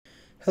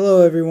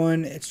Hello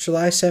everyone, it's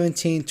July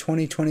 17,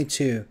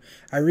 2022.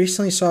 I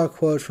recently saw a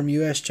quote from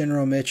U.S.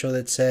 General Mitchell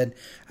that said,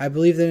 "I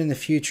believe that in the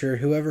future,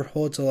 whoever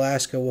holds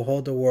Alaska will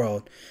hold the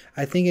world.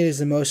 I think it is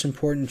the most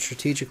important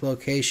strategic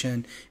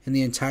location in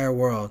the entire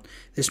world."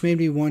 This made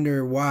me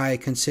wonder why,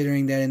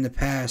 considering that in the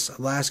past,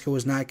 Alaska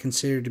was not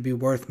considered to be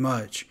worth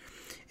much.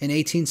 In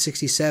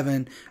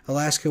 1867,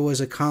 Alaska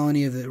was a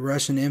colony of the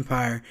Russian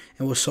Empire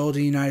and was sold to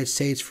the United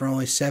States for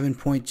only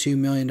 $7.2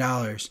 million,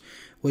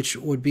 which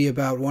would be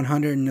about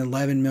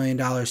 $111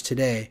 million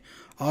today.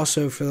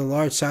 Also, for the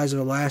large size of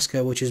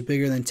Alaska, which is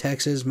bigger than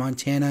Texas,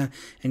 Montana,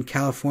 and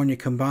California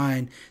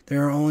combined,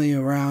 there are only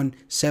around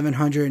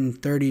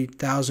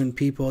 730,000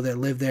 people that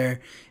live there,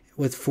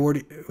 with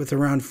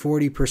around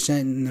 40%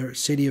 in the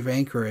city of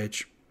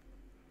Anchorage.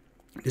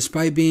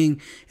 Despite being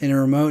in a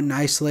remote and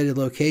isolated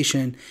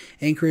location,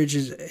 Anchorage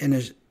is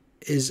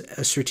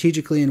a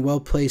strategically and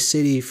well-placed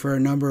city for a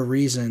number of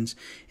reasons,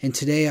 and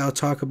today I'll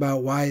talk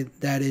about why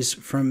that is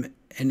from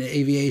an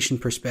aviation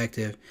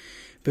perspective.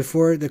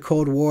 Before the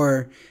Cold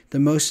War, the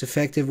most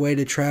effective way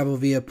to travel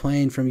via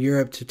plane from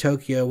Europe to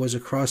Tokyo was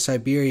across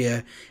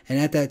Siberia, and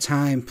at that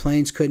time,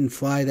 planes couldn't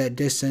fly that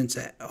distance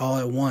all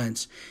at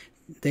once.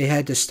 They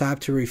had to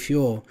stop to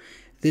refuel.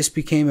 This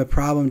became a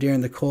problem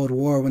during the Cold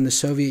War when the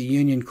Soviet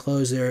Union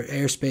closed their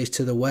airspace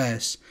to the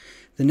west.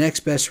 The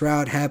next best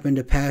route happened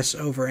to pass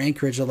over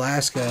Anchorage,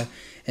 Alaska,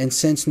 and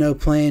since no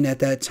plane at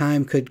that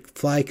time could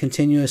fly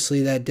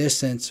continuously that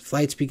distance,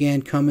 flights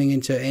began coming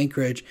into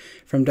Anchorage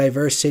from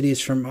diverse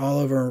cities from all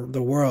over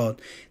the world.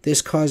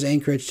 This caused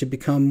Anchorage to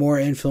become more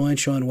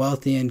influential and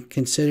wealthy and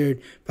considered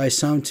by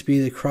some to be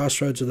the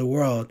crossroads of the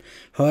world.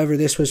 However,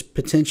 this was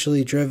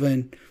politically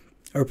driven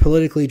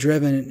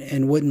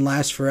and wouldn't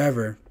last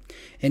forever.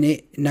 In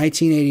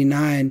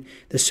 1989,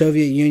 the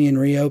Soviet Union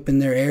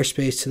reopened their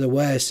airspace to the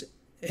west,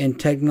 and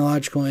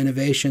technological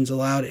innovations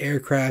allowed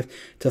aircraft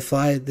to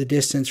fly the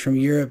distance from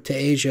Europe to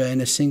Asia in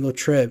a single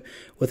trip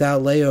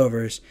without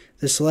layovers.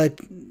 This led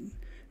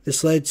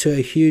to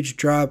a huge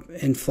drop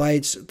in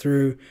flights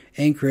through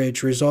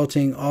Anchorage,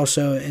 resulting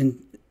also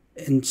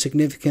in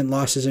significant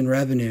losses in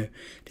revenue.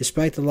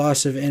 Despite the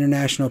loss of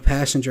international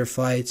passenger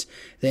flights,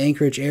 the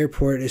Anchorage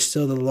airport is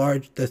still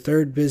the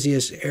third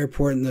busiest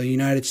airport in the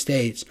United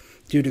States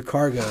due to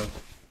cargo.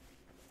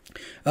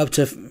 Up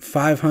to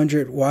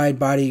 500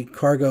 wide-body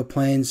cargo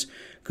planes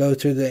go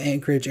through the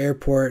Anchorage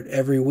airport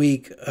every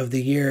week of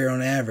the year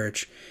on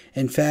average.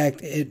 In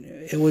fact,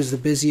 it was the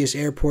busiest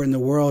airport in the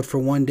world for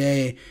one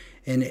day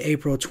in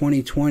April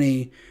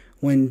 2020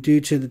 when,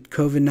 due to the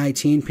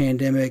COVID-19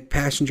 pandemic,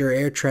 passenger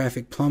air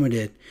traffic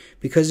plummeted.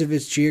 Because of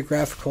its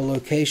geographical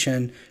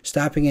location,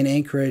 stopping in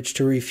Anchorage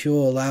to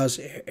refuel allows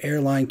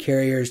airline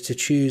carriers to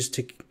choose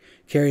to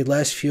carry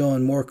less fuel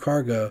and more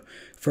cargo.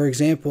 For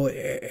example,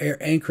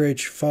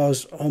 Anchorage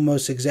falls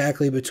almost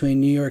exactly between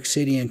New York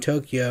City and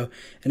Tokyo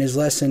and is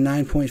less than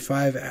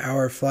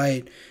 9.5-hour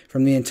flight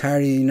from the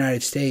entirety of the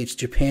United States,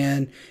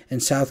 Japan,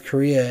 and South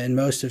Korea, and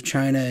most of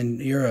China and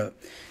Europe.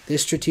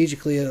 This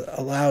strategically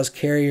allows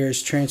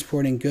carriers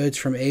transporting goods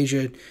from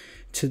Asia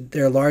to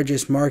their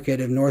largest market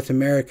of North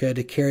America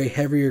to carry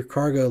heavier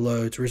cargo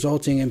loads,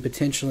 resulting in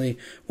potentially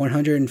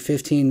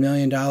 $115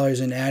 million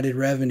in added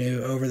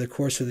revenue over the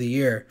course of the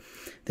year.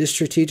 This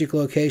strategic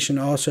location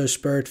also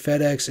spurred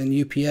FedEx and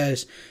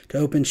UPS to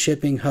open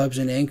shipping hubs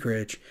in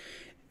Anchorage.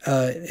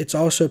 It's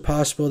also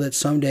possible that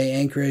someday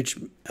Anchorage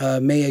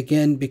may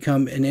again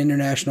become an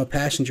international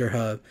passenger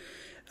hub.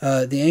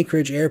 The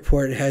Anchorage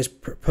airport has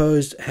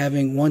proposed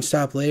having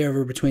one-stop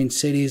layover between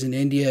cities in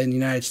India and the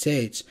United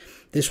States.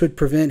 This would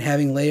prevent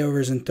having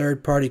layovers in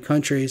third-party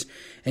countries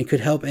and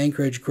could help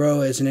Anchorage grow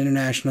as an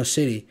international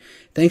city.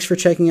 Thanks for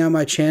checking out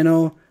my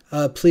channel.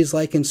 Please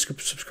like and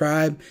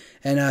subscribe,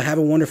 and have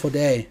a wonderful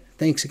day.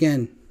 Thanks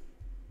again.